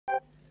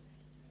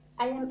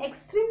I am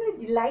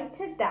extremely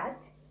delighted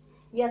that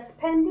we are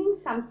spending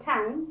some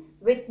time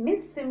with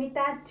Miss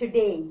Sumita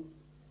today.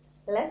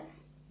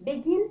 Let's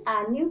begin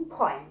our new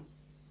poem.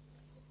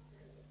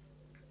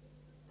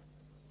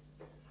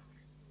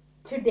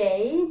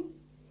 Today,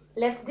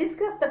 let's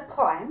discuss the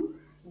poem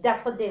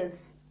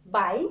Daffodils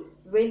by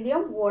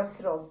William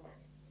Wordsworth.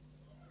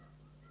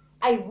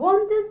 I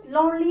wandered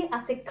lonely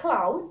as a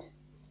cloud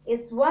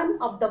is one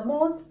of the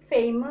most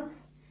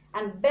famous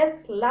and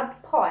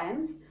best-loved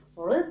poems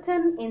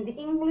written in the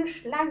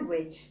English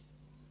language.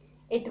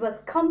 It was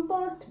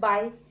composed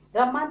by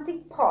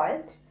Romantic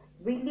poet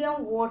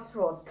William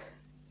Wordsworth.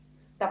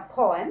 The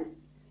poem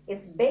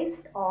is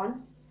based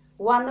on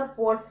one of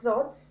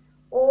Wordsworth's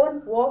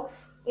own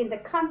walks in the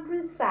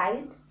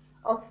countryside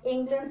of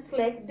England's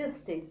Lake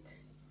District.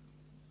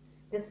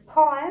 This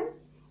poem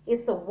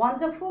is a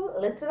wonderful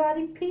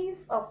literary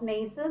piece of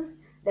nature's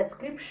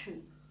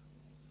description.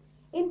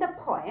 In the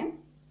poem,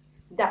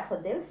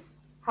 daffodils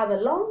have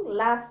a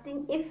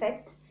long-lasting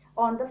effect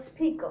on the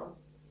speaker.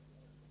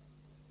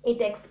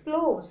 It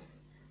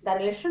explores the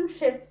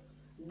relationship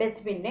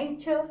between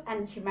nature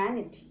and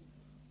humanity.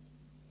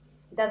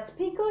 The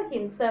speaker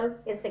himself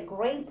is a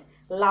great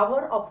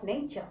lover of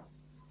nature.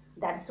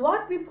 That's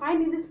what we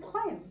find in this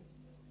poem.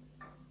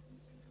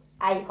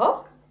 I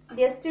hope,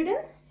 dear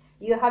students,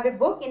 you have a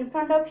book in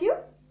front of you.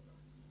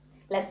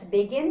 Let's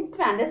begin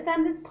to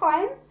understand this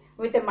poem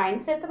with the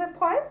mindset of a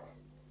poet.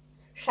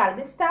 Shall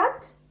we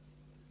start?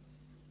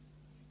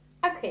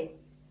 Okay,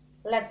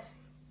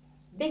 let's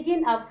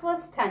begin our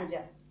first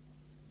stanza.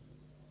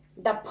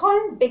 The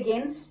poem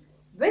begins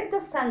with the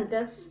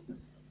sentence,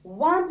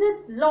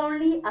 wandered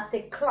lonely as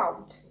a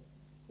cloud,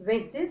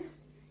 which is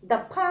the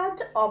part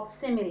of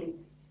simile.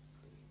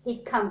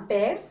 He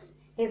compares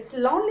his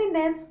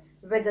loneliness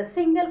with a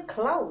single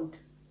cloud.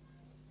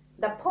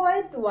 The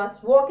poet was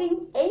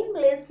walking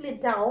aimlessly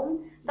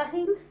down the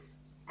hills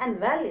and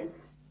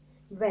valleys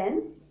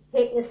when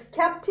he is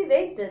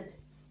captivated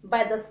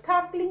by the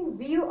startling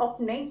view of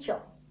nature,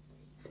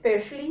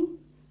 especially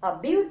a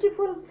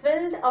beautiful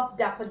field of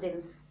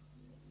daffodils.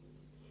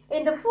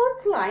 In the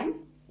first line,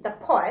 the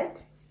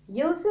poet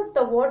uses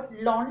the word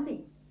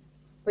lonely,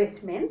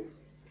 which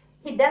means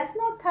he does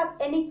not have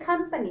any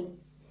company,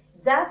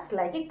 just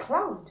like a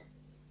cloud.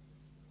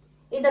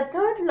 In the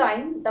third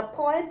line, the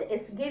poet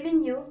is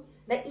giving you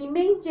the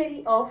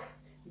imagery of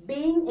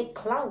being a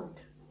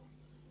cloud.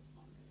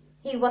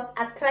 He was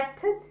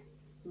attracted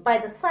by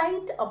the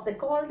sight of the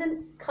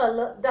golden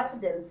colored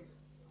daffodils.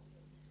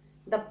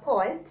 The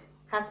poet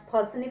has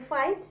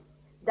personified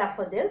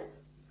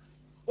daffodils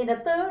in the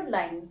third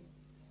line,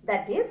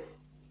 that is,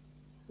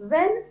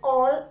 when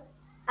all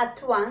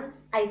at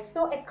once I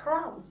saw a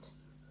crowd.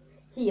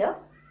 Here,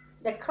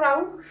 the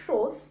crowd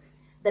shows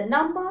the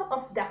number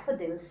of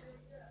daffodils.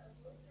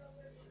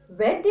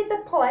 Where did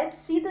the poet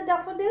see the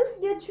daffodils,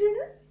 dear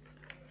children?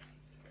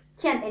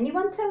 Can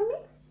anyone tell me?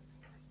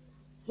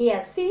 He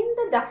has seen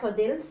the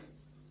daffodils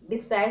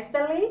besides the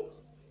lake,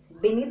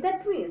 beneath the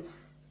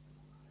trees.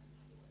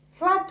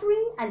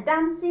 Fluttering and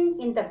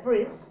dancing in the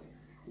breeze,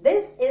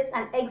 this is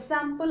an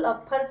example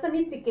of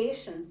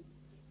personification,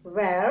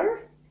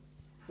 where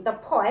the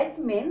poet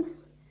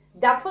means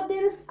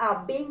daffodils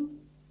are being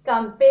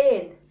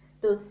compared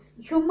to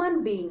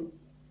human beings.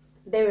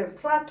 They were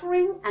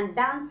fluttering and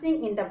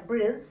dancing in the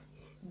breeze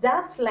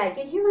just like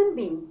a human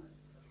being.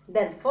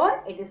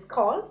 Therefore, it is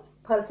called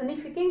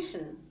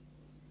personification.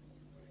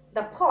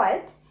 The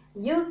poet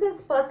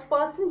uses first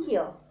person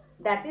here,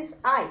 that is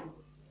I,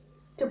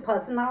 to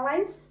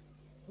personalize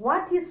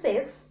what he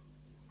says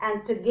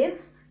and to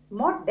give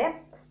more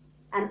depth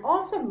and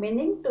also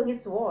meaning to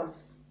his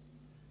words.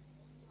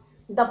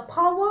 The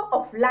power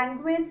of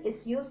language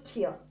is used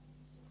here.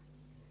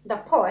 The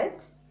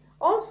poet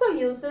also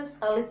uses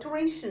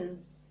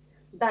alliteration,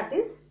 that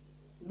is,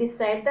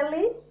 beside the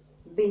lake,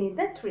 beneath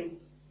the tree.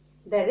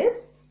 There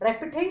is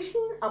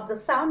repetition of the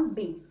sound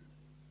B.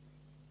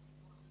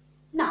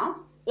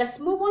 Now, let's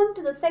move on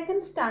to the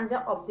second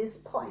stanza of this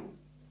poem.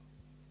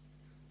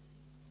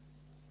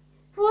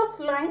 First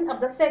line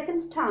of the second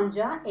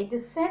stanza, it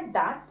is said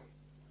that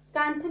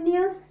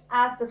continuous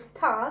as the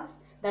stars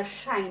that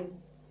shine,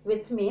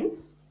 which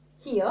means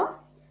here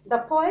the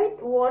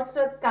poet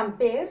Wordsworth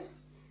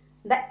compares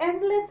the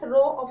endless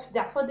row of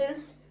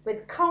daffodils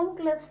with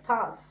countless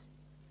stars.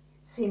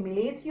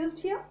 Simile is used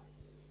here.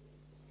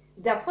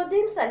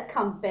 Daffodils are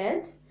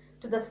compared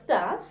to the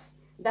stars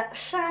that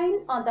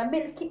shine on the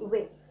Milky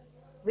Way,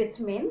 which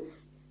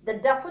means the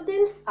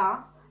daffodils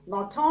are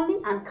not only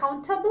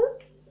uncountable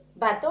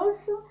but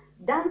also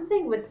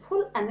dancing with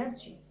full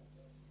energy.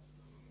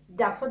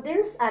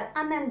 Daffodils are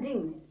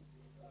unending.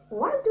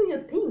 Why do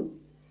you think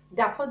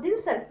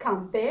daffodils are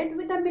compared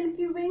with the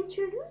Milky Way,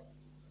 children?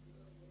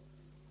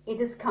 It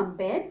is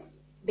compared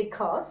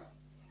because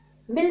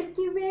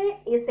Milky Way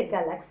is a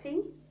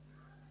galaxy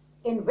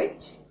in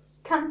which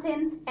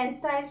contains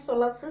entire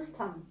solar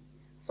system.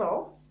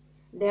 So,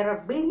 there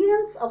are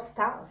billions of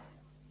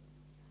stars.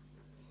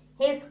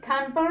 He is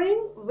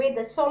comparing with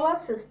the solar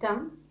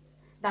system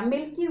the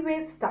Milky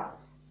Way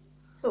stars.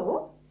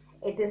 So,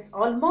 It is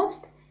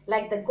almost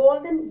like the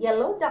golden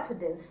yellow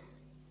daffodils.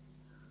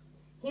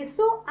 He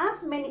saw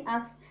as many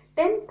as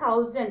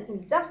 10,000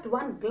 in just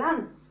one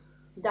glance,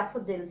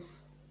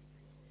 daffodils.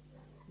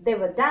 They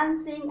were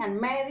dancing and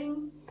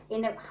marrying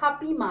in a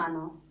happy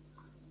manner.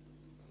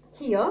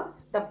 Here,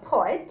 the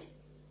poet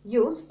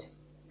used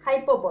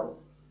hyperbole.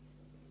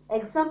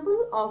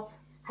 Example of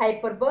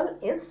hyperbole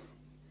is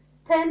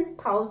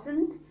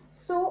 10,000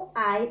 saw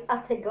I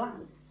at a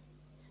glance,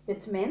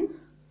 which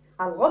means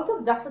a lot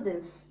of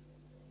daffodils,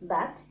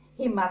 but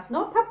he must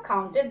not have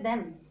counted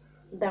them.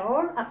 They're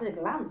all at a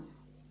glance.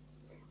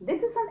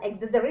 This is an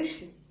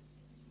exaggeration.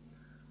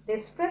 They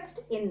stretched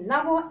in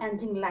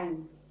never-ending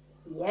line.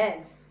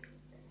 Yes,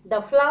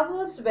 the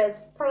flowers were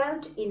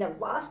spread in a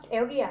vast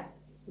area,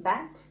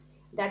 but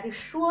that is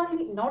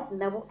surely not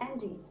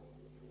never-ending.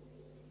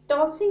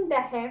 Tossing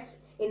their heads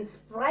in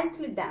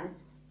sprightly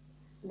dance.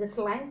 This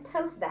line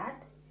tells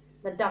that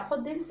the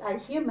daffodils are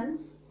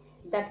humans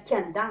that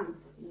can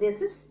dance.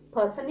 This is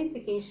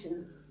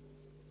personification.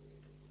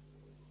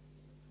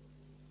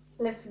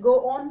 Let's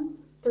go on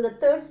to the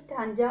third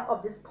stanza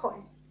of this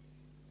poem.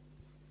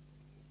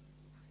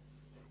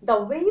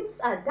 The waves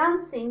are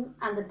dancing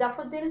and the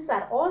daffodils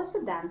are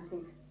also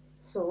dancing.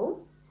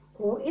 So,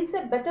 who is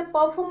a better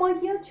performer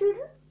here,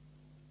 children?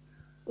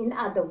 In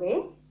other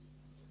way,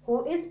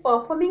 who is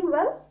performing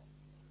well?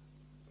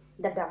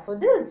 The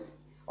daffodils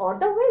or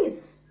the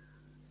waves?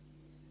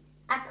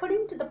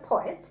 According to the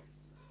poet,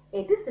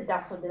 it is the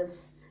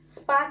daffodils,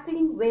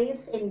 sparkling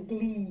waves in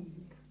glee.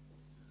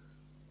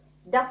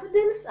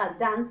 Daffodils are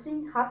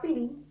dancing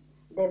happily.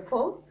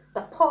 Therefore,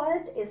 the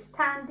poet is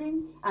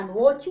standing and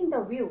watching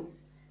the view,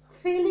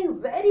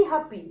 feeling very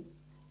happy.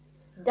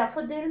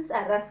 Daffodils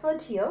are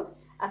referred here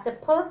as a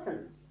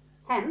person.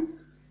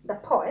 Hence, the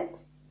poet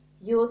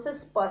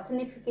uses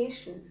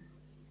personification.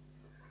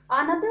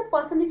 Another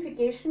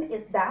personification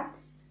is that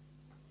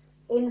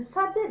in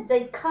such a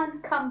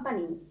jocund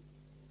company,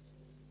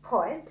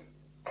 poet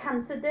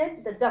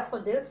considered the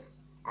daffodils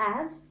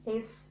as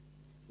his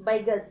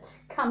bigot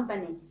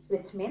company,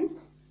 which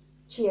means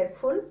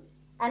cheerful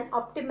and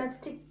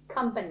optimistic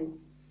company.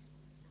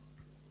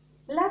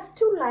 Last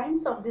two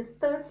lines of this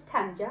third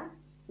stanza,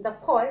 the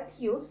poet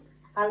used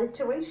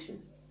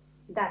alliteration,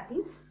 that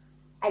is,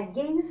 I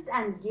gazed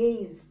and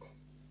gazed.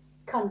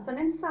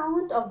 Consonant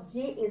sound of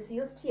J is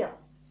used here.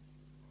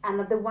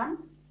 Another one,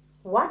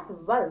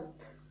 what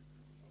wealth.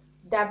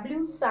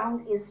 W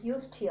sound is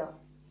used here.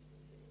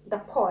 The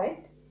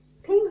poet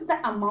thinks the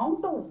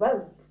amount of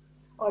wealth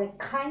or a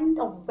kind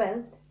of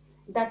wealth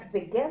that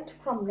we get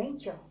from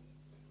nature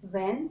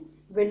when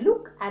we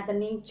look at the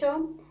nature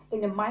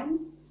in the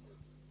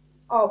minds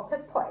of a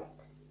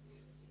poet.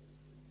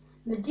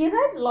 We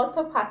derive lots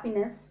of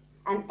happiness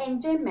and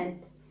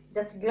enjoyment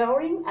just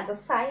glorying at the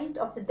sight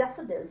of the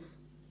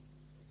daffodils.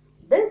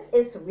 This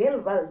is real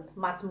wealth,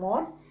 much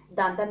more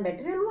than the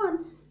material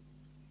ones.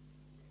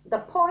 The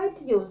poet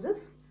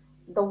uses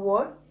the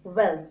word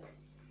wealth,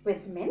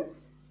 which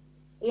means,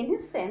 in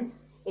his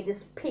sense, it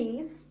is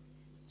peace,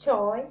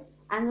 joy,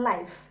 and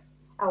life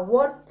are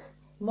worth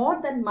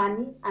more than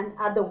money and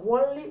other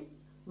worldly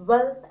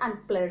wealth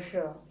and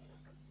pleasure.